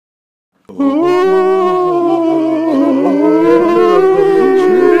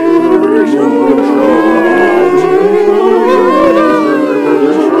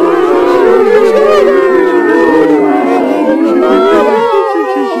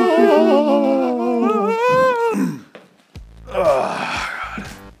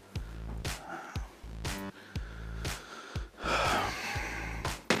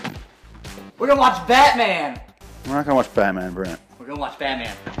We're gonna watch Batman! We're not gonna watch Batman, Brent. We're gonna watch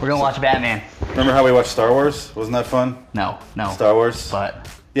Batman. We're gonna watch Batman. Remember how we watched Star Wars? Wasn't that fun? No. Star Wars? But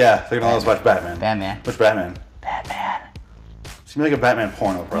Yeah, they're gonna let us watch Batman. Batman. Which Batman? Batman. It's gonna be like a Batman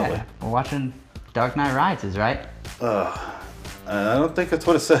porno, probably. Yeah, we're watching Dark Knight Rises, right? I don't think that's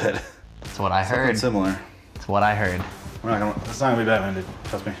what it said. That's what I Something heard. similar. That's what I heard. We're not gonna. It's not gonna be Batman, dude.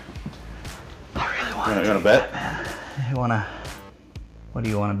 Trust me. I really want You wanna bet? What do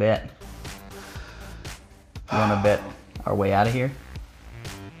you wanna bet? You wanna bet our way out of here?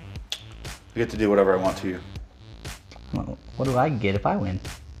 You get to do whatever I want to you. What do I get if I win?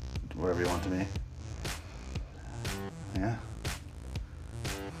 Whatever you want to me. Yeah.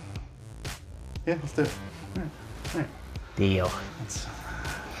 Yeah, let's do it. All right. Deal.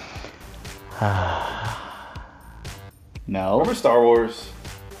 No. Remember Star Wars?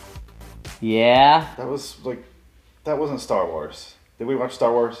 Yeah, That wasn't Star Wars. Did we watch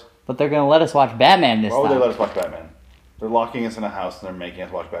Star Wars? but they're gonna let us watch Batman this Why would they time. let us watch Batman? They're locking us in a house and they're making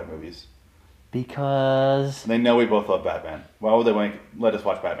us watch bad movies. Because And they know we both love Batman. Why would they let us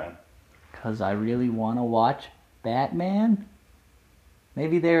watch Batman? I really want to watch Batman.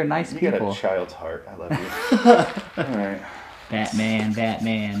 Maybe they're nice You people. got a child's heart. I love you. All right. Batman.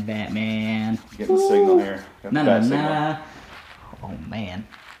 Getting the signal here. Got the bad signal. Na. Oh man.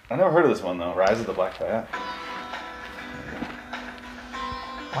 I never heard of this one though. Rise of the Black Bat.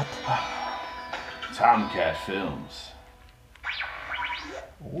 What? Tomcat Films.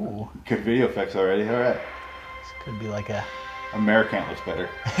 Ooh. Good video effects already. All right. This could be like a. Americant looks better.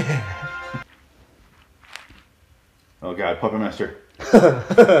 Oh god, Puppet Master.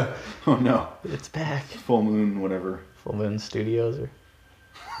 Oh no. It's back. Full Moon, whatever. Full Moon Studios or.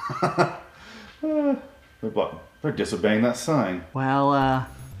 They're disobeying that sign. Well,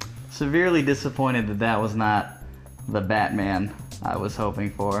 severely disappointed that was not the Batman I was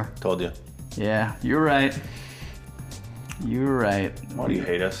hoping for. Told you. Yeah, you're right. You're right. Why do you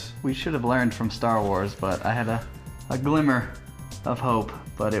hate us? We should have learned from Star Wars, but I had a glimmer of hope,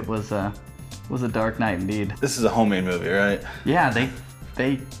 but it was a dark night indeed. This is a homemade movie, right? Yeah,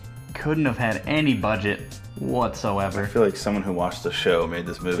 they couldn't have had any budget I whatsoever. feel like someone who watched the show made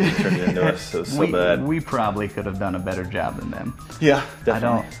this movie and turned it into us. It was so bad. We probably could have done a better job than them. Yeah, I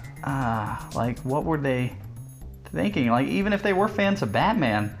definitely. don't, like, what were they thinking? Like, even if they were fans of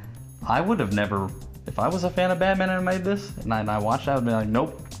Batman, I would have never, if I was a fan of Batman and I made this, and I watched it, I would be like,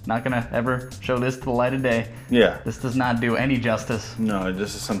 nope, not gonna ever show this to the light of day. Yeah. This does not do any justice. No,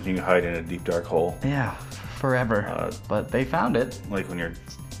 this is something you hide in a deep dark hole. Yeah, forever. But they found it. Like when you're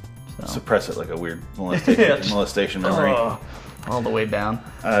So. suppress it like a weird molestation memory. All the way down.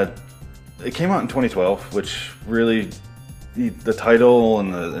 It came out in 2012, which really, the title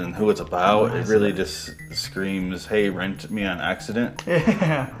and who it's about, it really just screams, hey, rent me on accident.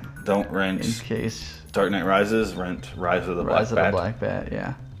 Yeah. Don't rent In case. Dark Knight Rises, rent Rise of the Black Rise of Bat. the Black Bat,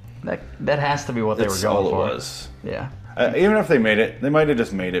 yeah. That has to be what they were That's going all for. it was. Yeah. Even if they made it, they might have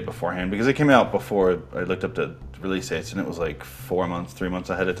just made it beforehand because it came out before I looked up the release dates and it was like 3 months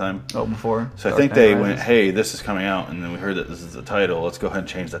ahead of time. Oh, before? So I Dark think Knight they Rises? went, hey, this is coming out, and then we heard that this is the title. Let's go ahead and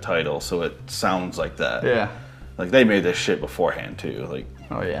change the title so it sounds like that. Yeah. Like they made this shit beforehand too. Like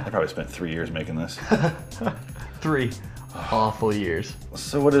Oh, yeah. I probably spent 3 years making this. 3 awful years.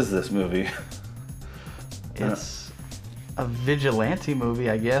 So what is this movie? It's a vigilante movie,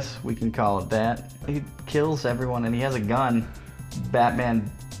 I guess we can call it that. He kills everyone and he has a gun.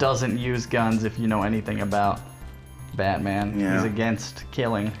 Batman doesn't use guns if you know anything about Batman. Yeah. He's against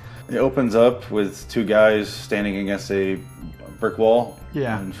killing. It opens up with 2 guys standing against a brick wall.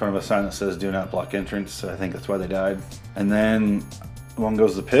 Yeah. In front of a sign that says "Do not block entrance." I think that's why they died. And then one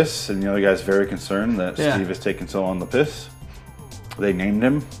goes to piss, and the other guy's very concerned that Yeah. Steve is taking so long to piss. They named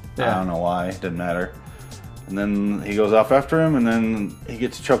him. Yeah. I don't know why. It didn't matter. And then he goes off after him, and then he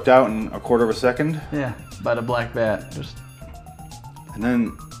gets choked out in a quarter of a second. Yeah, by the Black Bat. And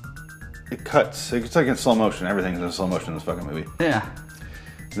then it cuts. It's like in slow motion. Everything's in slow motion in this fucking movie. Yeah.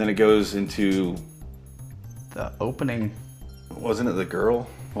 And then it goes into, The opening. wasn't it the girl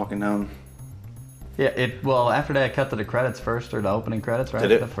walking down? Yeah, well, after that, I cut to the credits first, or the opening credits, right?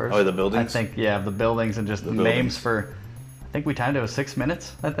 Did it? The first. Oh, the buildings? I think, yeah, the buildings and just the names buildings. for, I think we timed it was 6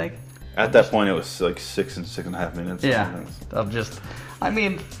 minutes, I think. At that point, it was like 6 and 6.5 minutes. Yeah, of just, I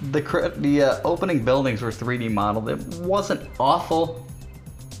mean, the opening buildings were 3D modeled. It wasn't awful.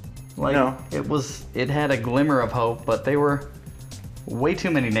 Like, No. It had a glimmer of hope, but they were way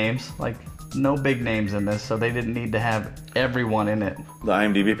too many names. Like, no big names in this, so they didn't need to have everyone in it. The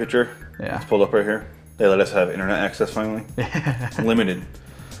IMDb picture. Yeah. It's pulled up right here. They let us have internet access finally. Limited.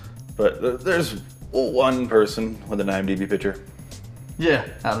 But there's one person with an IMDb picture. Yeah,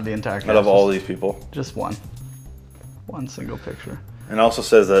 out of the entire cast. Out of all these people. Just one. One single picture. And it also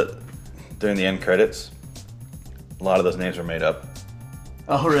says that during the end credits, a lot of those names were made up.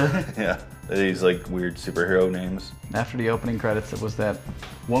 Oh, really? Yeah. These like weird superhero names. After the opening credits, it was that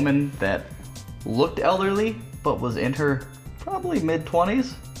woman that looked elderly, but was in her probably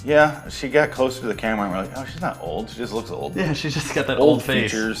mid-20s. Yeah, she got closer to the camera and we're like, oh, she's not old. She just looks old. Yeah, she's just got that old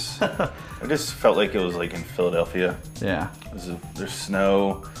face. Features. I just felt like it was like in Philadelphia. Yeah. There's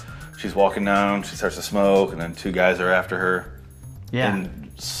snow. She's walking down. She starts to smoke, and then 2 guys are after her. Yeah.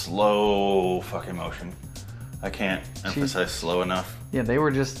 In slow fucking motion. I can't emphasize slow enough. Yeah, they were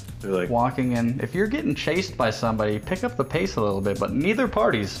just They're like- walking in. If you're getting chased by somebody, pick up the pace a little bit, but neither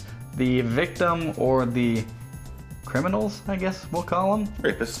parties, the victim or the criminals, I guess we'll call them,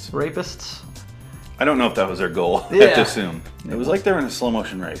 rapists. I don't know if that was their goal. I Yeah. have to assume. It was like they were in a slow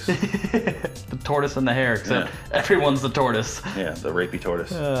motion race. The tortoise and the hare, except everyone's the tortoise. Yeah, the rapey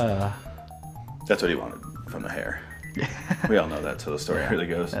tortoise. That's what he wanted from the hare. We all know that's how the story really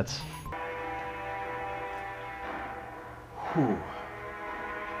goes. That's Whew.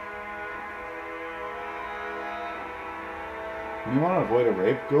 When you want to avoid a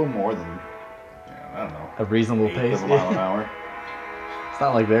rape, go more than, I don't know, a reasonable 8 pace. mile an hour. It's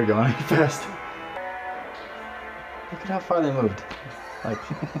not like they're going any fast. Look at how far they moved. Like,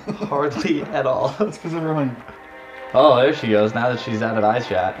 hardly at all. That's because everyone... Oh, there she goes, now that she's out of eye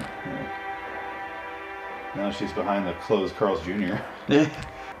shot. Now she's behind the closed Carl's Jr.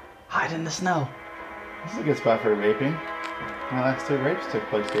 Hide in the snow. This is a good spot for raping. My last 2 rapes took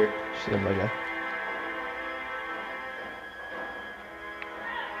place here. She looked like a...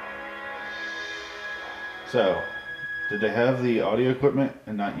 So, did they have the audio equipment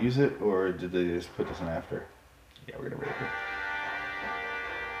and not use it, or did they just put this in after? Yeah, we're gonna rape her.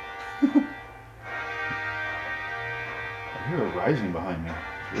 I hear a rising behind me.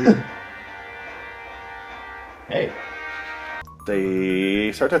 Weird. Hey.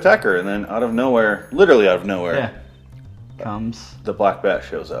 They start to attack her, and then out of nowhere, literally out of nowhere, comes... the black bat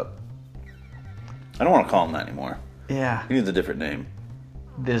shows up. I don't want to call him that anymore. Yeah. He needs a different name.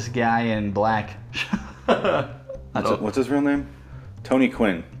 This guy in black. What's his real name? Tony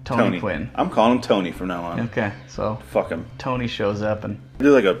Quinn. Tony Quinn. I'm calling him Tony from now on. Okay, so Fuck him. Tony shows up and... We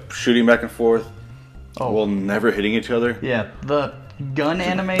do like a shooting back and forth. Oh. While never hitting each other. Yeah, the gun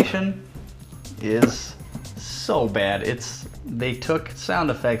animation is so bad. They took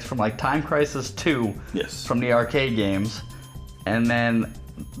sound effects from like Time Crisis 2 from the arcade games, and then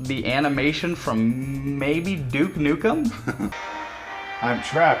the animation from maybe Duke Nukem. I'm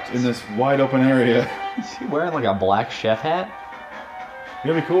trapped in this wide open area. Is he wearing like a black chef hat?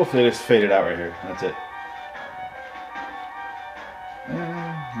 It'd be cool if they just faded out right here. That's it.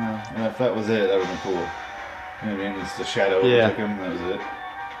 No. And if that was it, that would have been cool. You know what I mean? It's the shadow took him, that was it.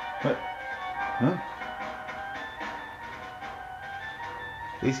 What? Huh?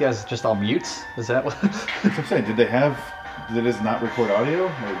 These guys just all mutes? Is that what? That's what I'm saying. Did they just not record audio?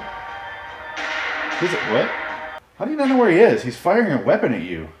 Or... Is it what? How do you not know where he is? He's firing a weapon at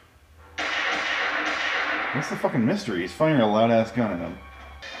you. What's the fucking mystery? He's firing a loud ass gun at him.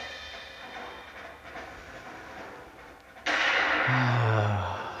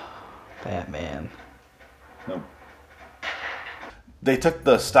 Batman. Nope. They took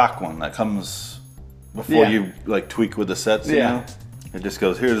the stock one that comes before you like tweak with the sets. You know? It just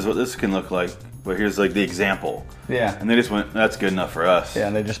goes, here's what this can look like, but here's like the example. Yeah. And they just went, that's good enough for us. Yeah,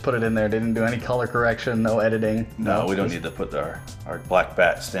 and they just put it in there. They didn't do any color correction, no editing. No, we don't need to put our black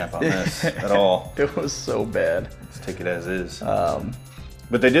bat stamp on this at all. It was so bad. Let's take it as is.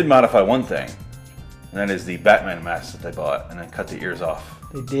 But they did modify one thing, and that is the Batman mask that they bought, and then cut the ears off.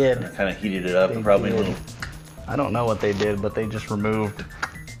 They did. And kind of heated it up, and probably a little. I don't know what they did, but they just removed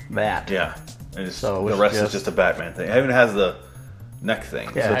that. Yeah. And So the rest is just a Batman thing. It even has the neck thing.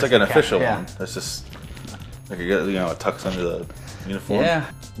 Yeah, so it's it like has an the official cap, one. That's just like it tucks under the uniform. Yeah.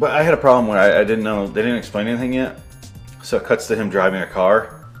 But I had a problem where I didn't know, they didn't explain anything yet. So it cuts to him driving a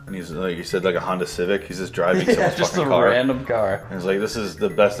car, and he's like you said, like a Honda Civic. He's just driving someone's just fucking a car. random car. And it's like, this is the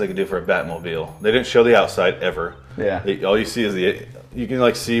best they could do for a Batmobile. They didn't show the outside ever. Yeah. All you see is you can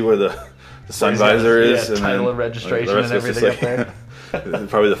like see where the sun visor is, and title then of registration the rest and of it's everything just up there.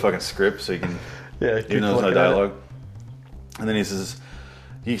 Probably the fucking script, so you can, even though there's no dialogue. And then he says,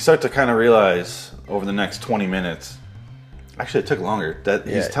 you start to kind of realize over the next 20 minutes, actually it took longer, that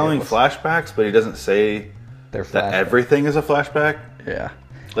he's telling flashbacks, but he doesn't say that everything is a flashback. Yeah.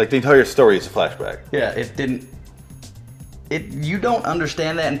 Like the entire story is a flashback. Yeah, you don't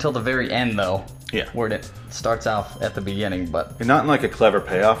understand that until the very end, though. Yeah. Where it starts off at the beginning, but... And not in like a clever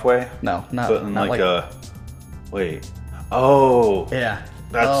payoff way. No, but in like a... Wait. Oh. Yeah.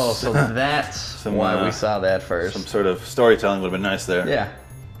 That's, so that's why we saw that first. Some sort of storytelling would have been nice there. Yeah.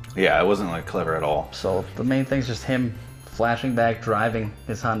 Yeah, it wasn't like clever at all. So the main thing's just him flashing back, driving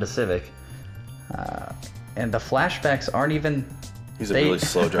his Honda Civic. And the flashbacks aren't even... He's a really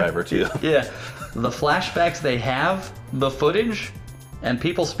slow driver, too. Yeah. The flashbacks, they have the footage and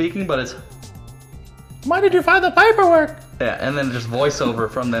people speaking, but it's... Why did you find the paperwork? Yeah, and then just voiceover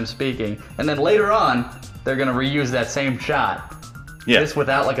from them speaking. And then later on, they're going to reuse that same shot. Yeah. Just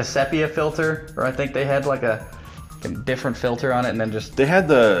without like a sepia filter, or I think they had like a different filter on it, and then just... They had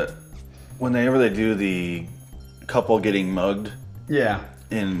whenever they do the couple getting mugged. Yeah.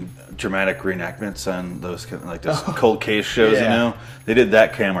 In dramatic reenactments on those like this cold case shows, you know, they did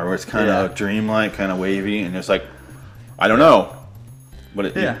that camera where it's kind of dreamlike, kind of wavy, and it's like, I don't know,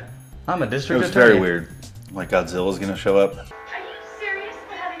 but I'm a district attorney. It was very weird. Like Godzilla's gonna show up. Are you serious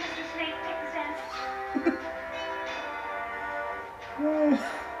about having Mr. Snake take the stand?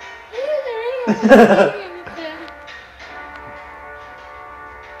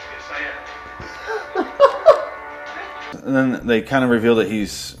 And then they kind of reveal that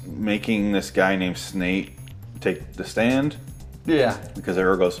he's making this guy named Snake take the stand. Yeah. Because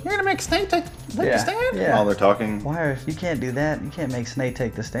everyone goes, "You're gonna make Snake take the stand?" Yeah. While they're talking. Why? You can't do that. You can't make Snake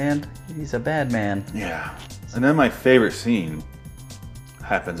take the stand. He's a bad man. Yeah. And then my favorite scene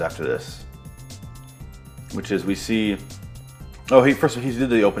happens after this, which is we see. Oh, he did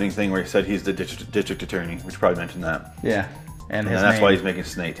the opening thing where he said he's the district attorney, which probably mentioned that. Yeah. And that's why he's making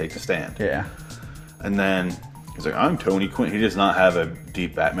Snake take the stand. Yeah. And then he's like, "I'm Tony Quinn." He does not have a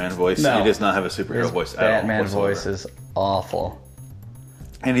deep Batman voice. No. He does not have a superhero voice at all. Batman voice is awful.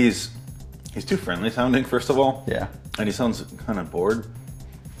 And he's too friendly sounding, first of all. Yeah. And he sounds kind of bored.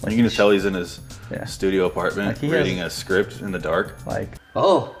 Like you can just tell he's in his studio apartment reading a script in the dark. Like,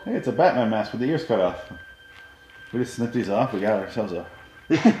 oh, hey, it's a Batman mask with the ears cut off. We just snipped these off. We got ourselves a.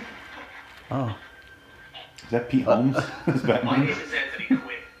 Oh. Is that Pete Holmes? My name is Anthony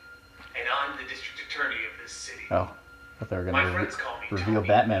Quinn, and I'm the district attorney of this city. Oh, I thought they were My going friends call me to reveal Tony.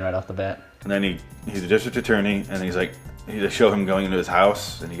 Batman right off the bat. And then he's a district attorney, and he's like, they show him going into his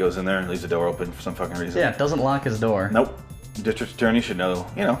house, and he goes in there and leaves the door open for some fucking reason. Yeah, doesn't lock his door. Nope. District attorney should know,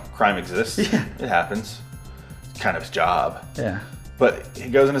 crime exists. Yeah. It happens. It's kind of his job. Yeah. But he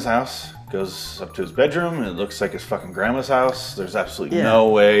goes in his house, goes up to his bedroom, and it looks like his fucking grandma's house. There's absolutely no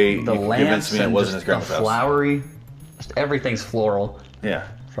way you can convince me it wasn't his grandma's house. Flowery, just everything's floral. Yeah.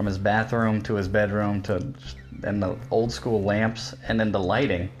 From his bathroom to his bedroom and the old school lamps and then the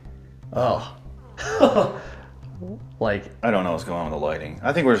lighting. Oh. Like, I don't know what's going on with the lighting.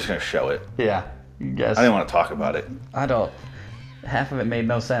 I think we're just going to show it. Yeah. You guys. I didn't want to talk about it. I don't. Half of it made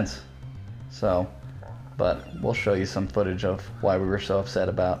no sense. So, but we'll show you some footage of why we were so upset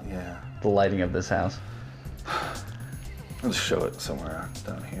about the lighting of this house. Let's show it somewhere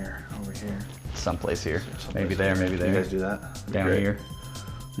down here, over here. Someplace here. Maybe there, maybe there. You guys do that? Down here.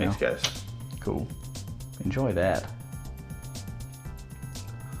 Thanks, guys. Cool. Enjoy that.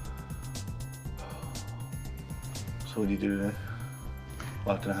 So what do you do today?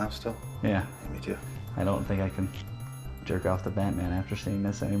 Locked in a house still? Yeah. Me too. I don't think I can jerk off the Batman after seeing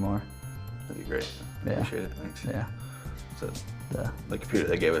this anymore. That'd be great. Yeah. Appreciate it. Thanks. Yeah. So the computer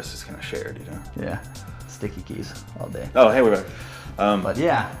they gave us is kind of shared, Yeah. Sticky keys all day. Oh, hey, we're back. But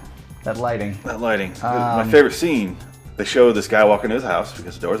yeah, that lighting. That lighting. My favorite scene, they show this guy walking into his house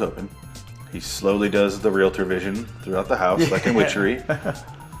because the door's open. He slowly does the realtor vision throughout the house, like in Witchery.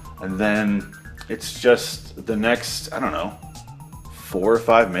 And then it's just the next, I don't know, 4 or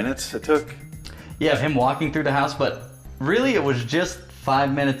 5 minutes it took. Yeah, him walking through the house, but really it was just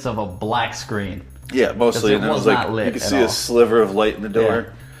 5 minutes of a black screen. Yeah, mostly. And it was not lit you could at see all. a sliver of light in the door.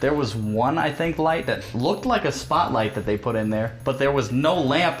 Yeah. There was one, I think, light that looked like a spotlight that they put in there, but there was no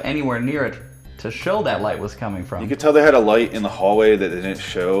lamp anywhere near it to show that light was coming from. You could tell they had a light in the hallway that they didn't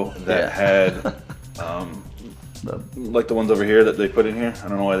show that had, like the ones over here that they put in here. I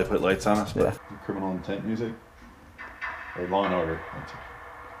don't know why they put lights on us, but criminal intent music or Law and Order.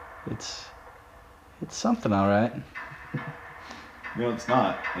 It's something, all right. It's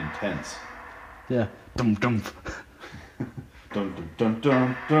not intense. Yeah. Dum dum. Dun, dun, dun,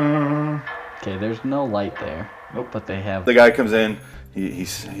 dun, dun. Okay, there's no light there. Nope. But they have. The guy comes in. He's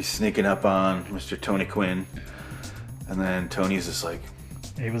sneaking up on Mr. Tony Quinn, and then Tony's just like,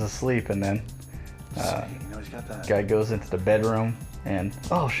 He was asleep, and then you know, he's got that. guy goes into the bedroom, and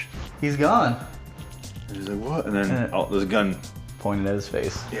he's gone. And he's like, what? And then there's a gun, Pointed at his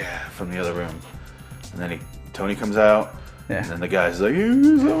face. yeah, from the other room. And then Tony comes out, Yeah. and then the guy's like,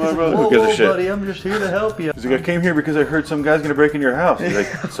 "You son of a brother." Whoa, Who gives a shit? buddy, I'm just here to help you. He's like, I came here because I heard some guy's gonna break into your house. He's like,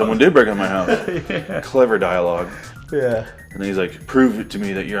 someone did break into my house. Clever dialogue. Yeah. And then he's like, prove it to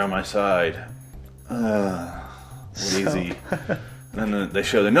me that you're on my side. Lazy. And then they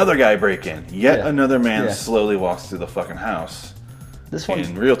showed another guy break in. Yet Yeah. another man Yeah. slowly walks through the fucking house. This one,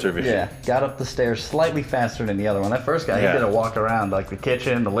 In realtor vision. yeah, got up the stairs slightly faster than the other one. That first guy, Yeah. he did a walk around like the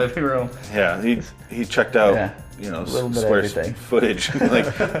kitchen, the living room. Yeah, he checked out, Yeah. you know, A little bit of square everything. footage. Like,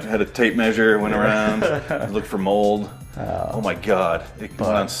 had a tape measure, went around, looked for mold. Oh my god, it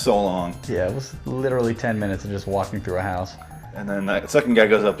went on so long. Yeah, it was literally 10 minutes of just walking through a house. And then that second guy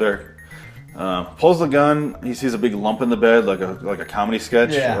goes up there, pulls the gun. He sees a big lump in the bed, like a comedy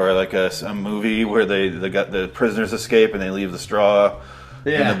sketch Yeah. or like a movie where the prisoners escape and they leave the straw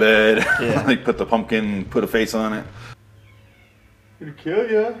in the bed. Yeah. Like put the pumpkin, put a face on it. Gonna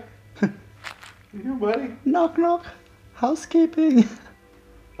kill ya. You buddy? Knock, knock. Housekeeping.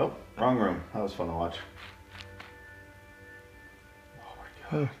 Oh, wrong room. That was fun to watch. Oh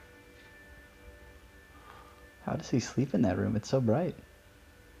my god. How does he sleep in that room? It's so bright.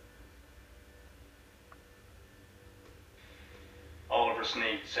 Oliver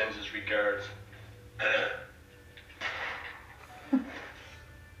Sneed sends his regards.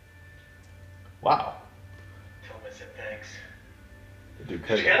 Wow. Tell him I said thanks. The dude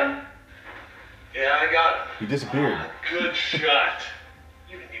Did you get him? Yeah, I got him. He disappeared. Good shot.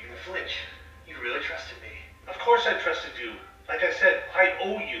 You didn't even flinch. You really trusted me. Of course I trusted you. Like I said, I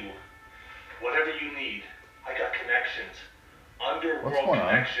owe you. Whatever you need. I got connections. Underworld What's going on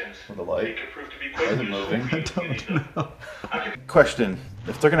connections. with the light? They could prove to be Why is quite it useful moving? for you if you need them. I could Question: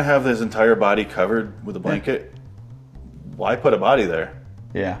 if they're gonna have his entire body covered with a blanket, why put a body there?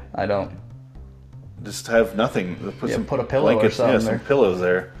 Yeah, I don't. Just have nothing. Put Yeah, some put a pillow or blankets, something yeah, some there. pillows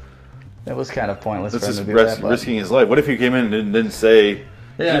there. It was kind of pointless This for him is to do that. But risking his life. What if he came in and didn't say Yeah,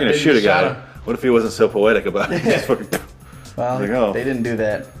 you're gonna didn't shoot a shot guy? him. What if he wasn't so poetic about it? Just fucking, well, like, oh. they didn't do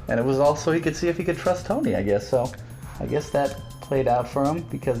that. And it was also, he could see if he could trust Tony, I guess. So I guess that played out for him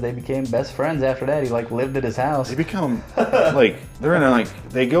because they became best friends after that. He lived at his house. they become like they're in a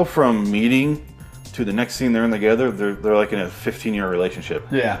they go from meeting to the next scene they're in together. They're like in a 15-year relationship.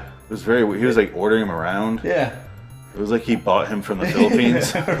 Yeah. It was very weird. He was like ordering him around. Yeah. It was like he bought him from the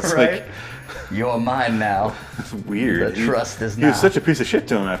Philippines. It's Right? like You're mine now. it's weird. The trust is He was now. such a piece of shit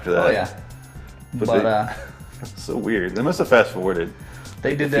to him after that. Oh, yeah. But so weird. They must have fast forwarded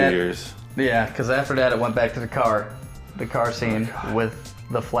they a did few that. years. Yeah, because after that it went back to the car scene with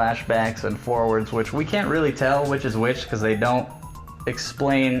the flashbacks and forwards, which we can't really tell which is which because they don't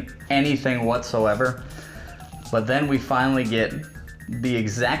explain anything whatsoever. But then we finally get the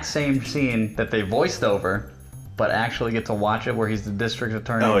exact same scene that they voiced over, but actually get to watch it where he's the district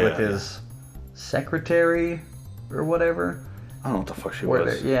attorney Oh, with yeah, his secretary or whatever. I don't know what the fuck she Where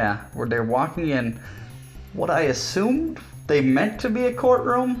was. where they're walking in what I assumed they meant to be a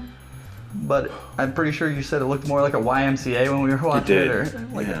courtroom, but I'm pretty sure you said it looked more like a YMCA when we were watching did, it, or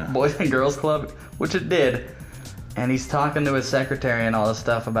like yeah. a Boys and Girls Club, which it did. And he's talking to his secretary and all this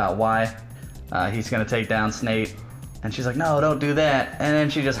stuff about why he's gonna take down Snake, and she's like, "No, don't do that." And then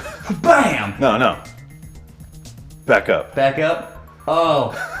she just, BAM! No. Back up. Back up.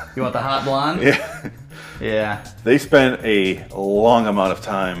 Oh, you want the hot blonde? Yeah. Yeah. They spent a long amount of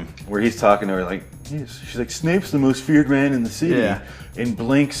time where he's talking to her like, she's like, Snape's the most feared man in the city. Yeah. In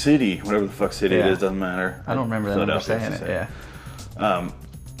blank city, whatever the fuck city it Yeah. is, doesn't matter. I don't remember that ever Philadelphia, saying she it. said. Yeah.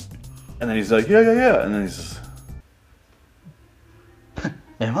 And then he's like, yeah. And then he's just,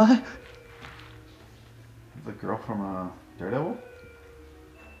 Am I? the girl from Daredevil?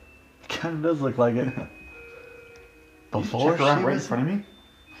 Kind of does look like it. Before Check her out she right in was. front of me.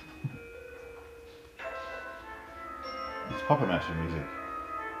 It's Puppet Master music.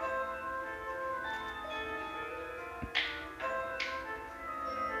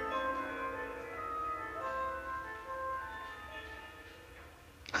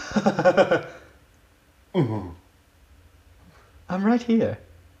 I'm right here.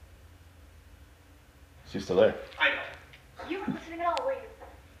 She's still there. I know. You weren't listening at all, were you?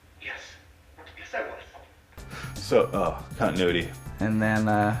 Yes. Yes, I was. So, continuity. And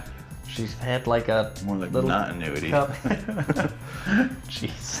then she's had like a More like little not-annuity. cup.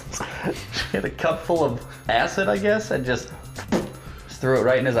 Jesus. She had a cup full of acid, I guess, and just threw it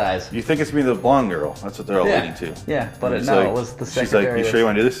right in his eyes. You think it's me, the blonde girl? That's what they're all leading to. Yeah, but And it's it was the She's secretary. like, "You sure you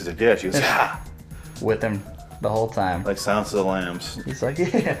want to do this?" He's like, "Yeah." She goes, "Ah," with him the whole time. like Silence of the Lambs. He's like,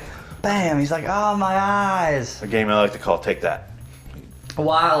 yeah, bam. He's like, oh, my eyes. A game I like to call Take That.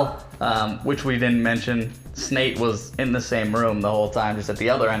 While, which we didn't mention, Snake was in the same room the whole time, just at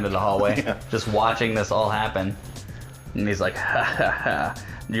the other end of the hallway, Yeah. just watching this all happen. And he's like, ha ha ha,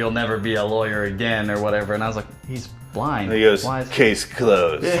 you'll never be a lawyer again, or whatever. And I was like, he's blind. And he goes, Why is "Case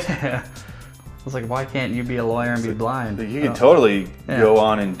closed." Yeah. I was like, why can't you be a lawyer and be blind? You can totally Yeah. go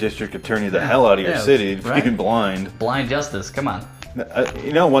on and district attorney the hell out of your Yeah, city if right? you're blind. Blind justice, come on.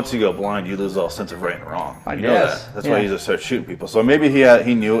 You know, once you go blind, you lose all sense of right and wrong. I You know guess, that. That's yeah. why he just starts shooting people. So maybe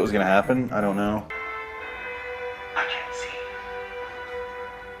he knew it was going to happen. I don't know. I can't see.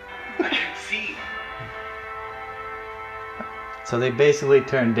 I can't see. So they basically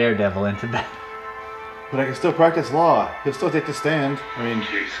turned Daredevil into that. But I can still practice law. He'll still take the stand. I mean,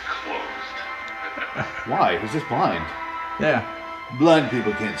 Case closed. why? He's just blind. Yeah. Blind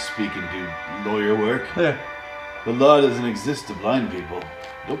people can't speak and do lawyer work. Yeah. The law doesn't exist to blind people.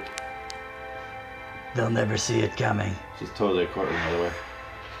 Nope. They'll never see it coming. She's totally a courtroom, by the way.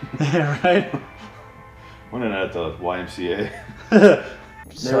 Yeah, right? We're not at the YMCA. They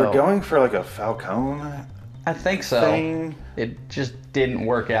So- were going for like a Falcone I think so. thing. It just didn't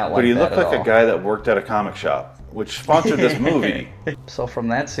work out like But he that looked at like all. a guy that worked at a comic shop, which sponsored this movie. So from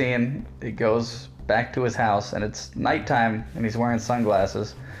that scene, it goes back to his house, and it's nighttime, and he's wearing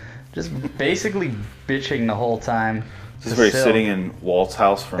sunglasses, just basically bitching the whole time. This is to where he's Silk sitting in Walt's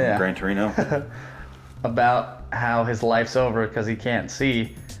house from Yeah. Gran Torino. about how his life's over because he can't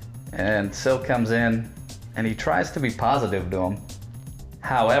see, and Silk comes in, and he tries to be positive to him.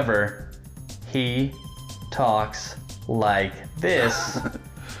 However, he talks like this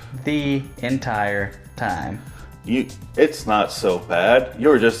the entire time. It's not so bad.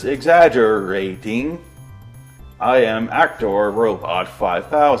 You're just exaggerating. I am Actor Robot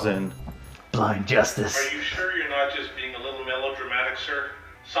 5000. Blind justice. Are you sure you're not just being a little melodramatic, sir?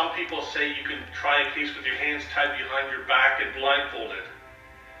 Some people say you can try a case with your hands tied behind your back and blindfolded.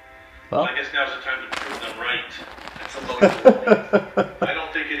 Well, I guess now's the time to prove them right. That's a low I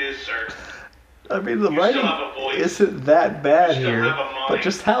don't think it is, sir. I mean, the You writing still have a voice. isn't that bad You still here, have a mind. but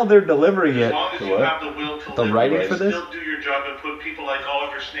just how they're delivering As it. long as you What? have the will to The live, writing you for can this? still do your job and put people like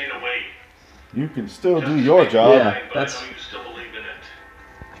Oliver Snade away. You can still Just do your stay job. Yeah. blind, but that's- I know you still believe in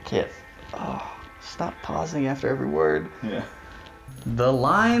it. I can't. Oh, stop pausing after every word. Yeah. The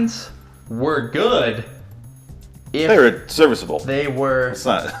lines were good if They were serviceable. they were It's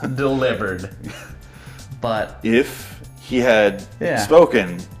not. delivered. But If he had Yeah.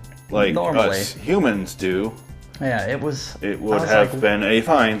 spoken like Normally. us humans do, yeah, it was. it I would was have like, been a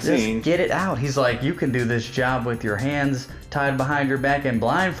fine Just scene. get it out. He's like, you can do this job with your hands tied behind your back and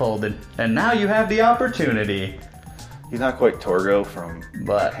blindfolded, and now you have the opportunity. He's not quite Torgo from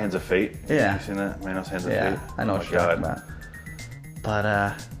But- Hands of Fate. Yeah. You seen that? Manos Hands of Yeah, Fate? I know Oh what my you're talking God. about.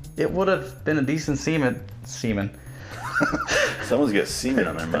 But it would have been a decent semen. Someone's got semen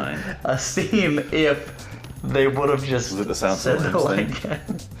on their mind. A scene if they would have just Was it the Sound said Solutions it like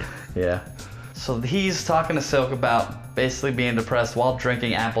yeah. So he's talking to Silk about basically being depressed while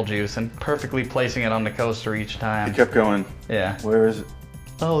drinking apple juice and perfectly placing it on the coaster each He time. kept going, Yeah. where is it?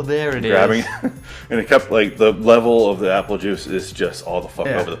 Oh, there it is. Grabbing it. And it kept, like, the level of the apple juice is just all the fuck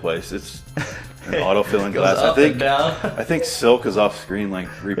Yeah. over the place. It's an autofilling Goes glass. up and down. I think Silk is off screen, like,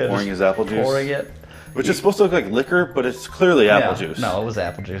 repouring his apple juice. Pouring it. Which is supposed to look like liquor, but it's clearly apple Yeah, juice. No, it was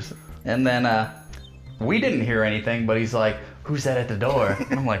apple juice. And then we didn't hear anything, but he's like, who's that at the door?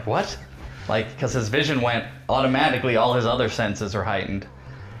 And I'm like, what? Like, because his vision went automatically, all his other senses are heightened.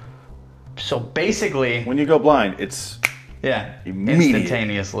 So basically, When you go blind, it's yeah, Immediate.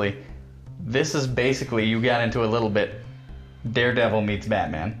 instantaneously. This is basically, you got into a little bit Daredevil meets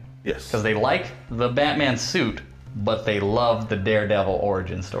Batman. yes. Because they like the Batman suit, but they love the Daredevil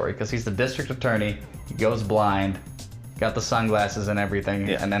origin story. Because he's the district attorney, he goes blind, got the sunglasses and everything,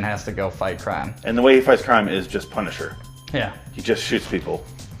 Yeah. and then has to go fight crime. And the way he fights crime is just Punisher. Yeah. He just shoots people.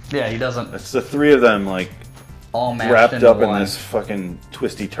 Yeah, he doesn't It's the three of them, like, all matched wrapped into up in one. this fucking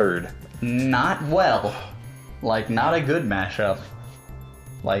twisty turd. Not well. Like, not a good mashup.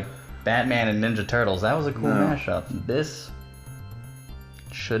 Like, Batman and Ninja Turtles, that was a cool No. mashup. This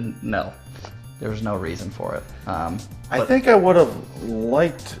shouldn't, no. There was no reason for it. I But- think I would have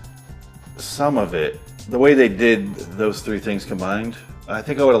liked some of it. The way they did those three things combined. I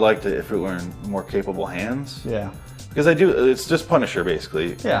think I would have liked it if it were in more capable hands. Yeah. Because it's just Punisher,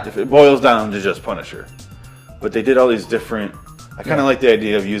 basically. Yeah. If it boils down to just Punisher. But they did all these different I kind of like the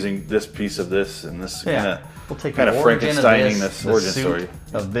idea of using this piece of this and this We'll take kind the of origin of Frankensteining this, this origin the suit story.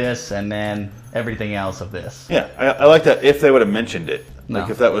 of this, and then everything else of this. Yeah, I like that if they would have mentioned it. Like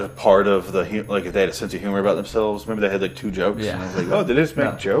No. if that was part of the like if they had a sense of humor about themselves. Maybe they had like 2 jokes. Yeah. And I was like, oh, did they just make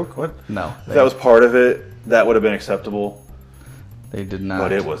No. a joke? What? No, If that was part of it, that would have been acceptable. they did not.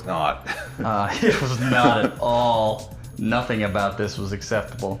 But it was not. It was not at all. Nothing about this was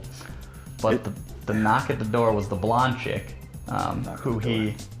acceptable. But the knock at the door was the blonde chick, who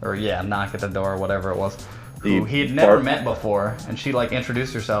he, or yeah, knock at the door, whatever it was, who he had never met before, and she like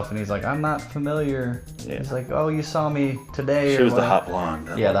introduced herself, and he's like, I'm not familiar. Yeah. He's like, oh, you saw me today. She or was the whatever. hot blonde.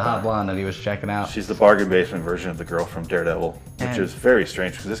 I Yeah, love the hot her. blonde that he was checking out. She's the bargain basement version of the girl from Daredevil, which And- is very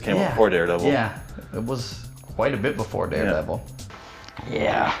strange because this came out Yeah. before Daredevil. Yeah, it was quite a bit before Daredevil.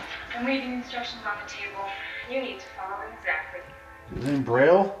 Yeah. I'm leaving instructions on the table. You need to follow them exactly. Is it in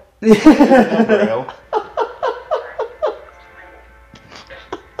Braille? No Braille.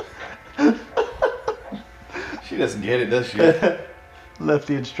 She doesn't get it, does she? Left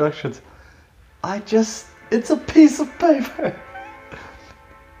the instructions. It's a piece of paper.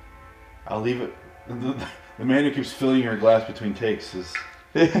 I'll leave it. The man who keeps filling your glass between takes is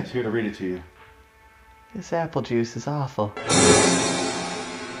here to read it to you. This apple juice is awful.